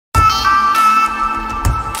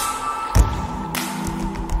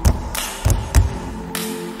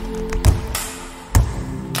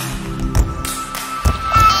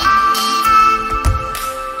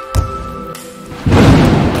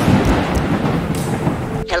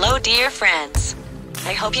dear friends.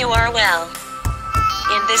 I hope you are well.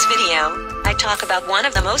 In this video, I talk about one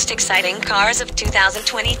of the most exciting cars of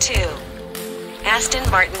 2022. Aston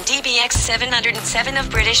Martin DBX 707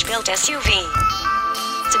 of British-built SUV.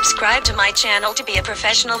 Subscribe to my channel to be a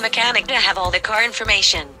professional mechanic to have all the car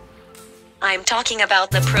information. I'm talking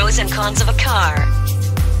about the pros and cons of a car.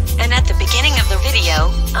 And at the beginning of the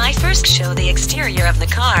video, I first show the exterior of the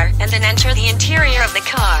car and then enter the interior of the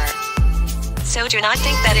car. So do not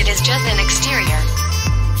think that it is just an exterior.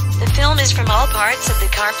 The film is from all parts of the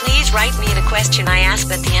car. Please write me the question I asked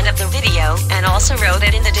at the end of the video, and also wrote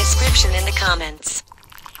it in the description in the comments.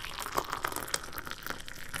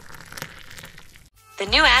 The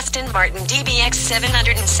new Aston Martin DBX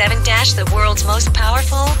 707 the world's most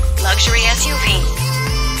powerful, luxury SUV.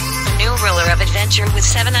 A new ruler of adventure with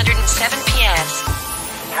 707 PS.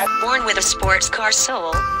 Born with a sports car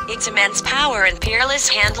soul, its immense power and peerless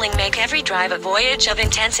handling make every drive a voyage of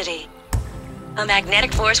intensity. A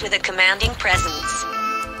magnetic force with a commanding presence.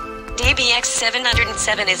 DBX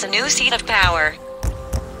 707 is a new seat of power.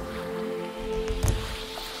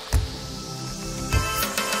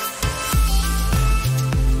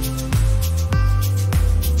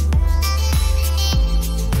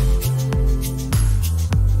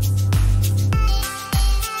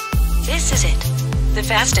 This is it. The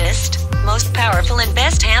fastest, most powerful and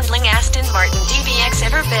best handling Aston Martin DBX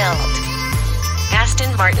ever built.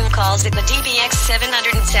 Aston Martin calls it the DBX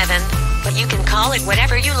 707, but you can call it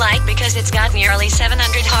whatever you like because it's got nearly 700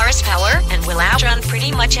 horsepower and will outrun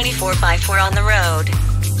pretty much any 4x4 on the road.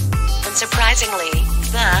 Unsurprisingly,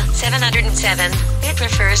 the 707, it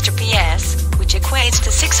refers to PS, which equates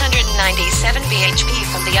to 697 bhp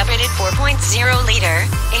from the upgraded 4.0-liter,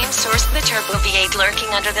 AIM-sourced the turbo V8 lurking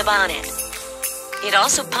under the bonnet. It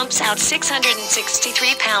also pumps out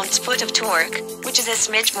 663 pounds-foot of torque, which is a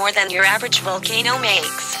smidge more than your average Volcano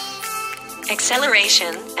makes.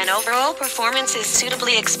 Acceleration and overall performance is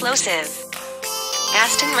suitably explosive.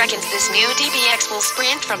 Aston reckons this new DBX will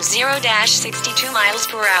sprint from 0-62 miles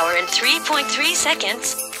per hour in 3.3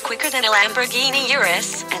 seconds, quicker than a Lamborghini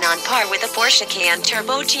Urus, and on par with a Porsche Cayenne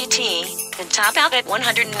Turbo GT, and top out at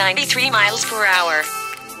 193 miles per hour.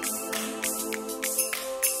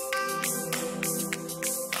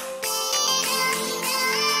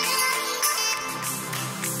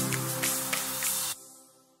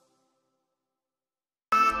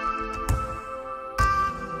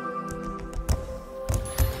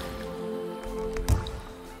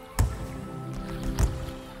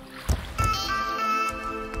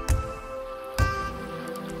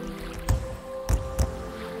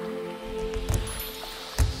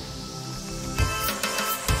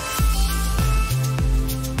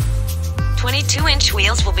 "22-inch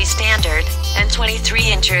wheels will be standard, and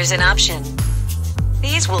 23 inches an option.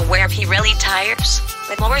 These will wear Pirelli tires,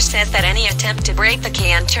 but Moore says that any attempt to break the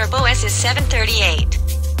Cayenne Turbo S is 738.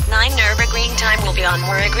 9 Nürburgring time will be on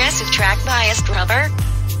more aggressive track-biased rubber.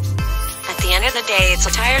 At the end of the day, it's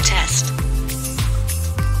a tire test.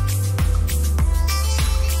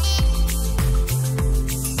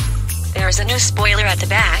 There's a new spoiler at the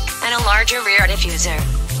back, and a larger rear diffuser,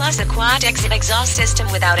 plus a quad-exit exhaust system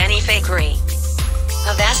without any fakery.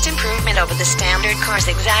 A vast improvement over the standard car's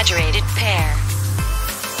exaggerated pair.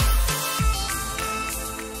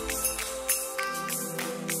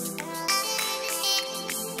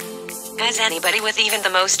 As anybody with even the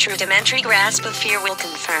most rudimentary grasp of fear will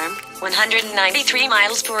confirm, 193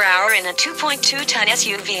 miles per hour in a 2.2-ton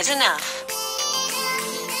SUV is enough.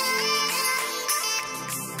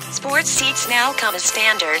 Sports seats now come as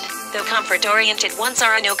standard, though comfort-oriented ones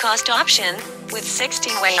are a no-cost option, with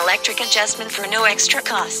 16-way electric adjustment for no extra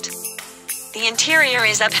cost. The interior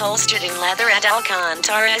is upholstered in leather and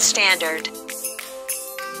Alcantara as standard.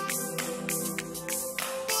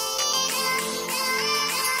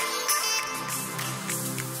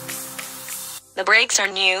 The brakes are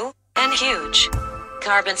new and huge.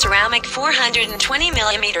 Carbon ceramic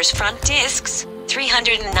 420mm front discs,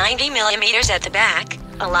 390mm at the back,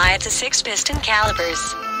 ally to 6-piston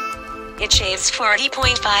calipers. It shaves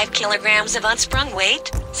 40.5 kilograms of unsprung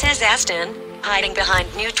weight, says Aston, hiding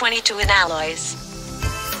behind new 22-in alloys.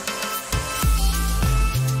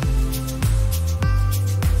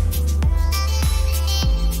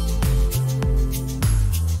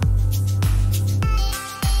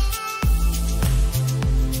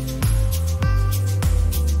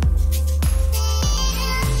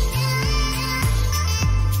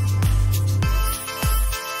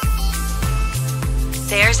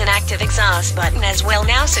 There's an active exhaust button as well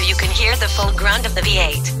now, so you can hear the full grunt of the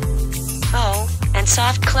V8. Oh, and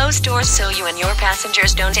soft closed doors so you and your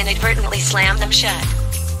passengers don't inadvertently slam them shut.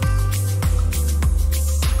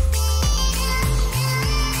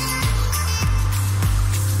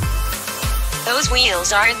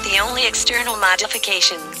 wheels aren't the only external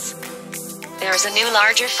modifications. There's a new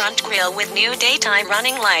larger front grille with new daytime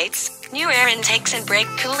running lights, new air intakes and brake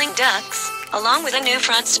cooling ducts, along with a new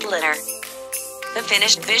front splitter. The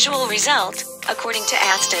finished visual result, according to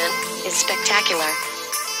Aston, is spectacular.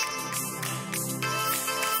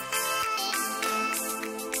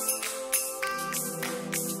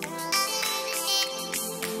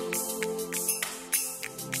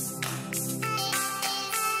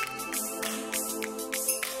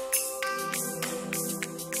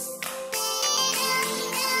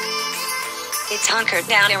 It's hunkered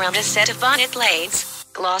down around a set of bonnet blades,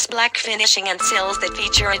 gloss black finishing and sills that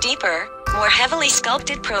feature a deeper, more heavily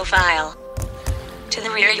sculpted profile. To the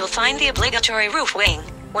rear you'll find the obligatory roof wing,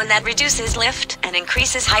 one that reduces lift and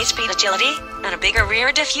increases high-speed agility, and a bigger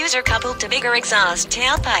rear diffuser coupled to bigger exhaust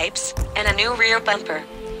tailpipes, and a new rear bumper.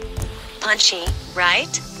 Punchy,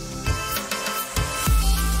 right?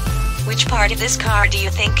 Which part of this car do you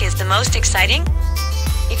think is the most exciting?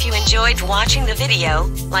 If you enjoyed watching the video,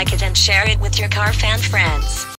 like it and share it with your car fan friends.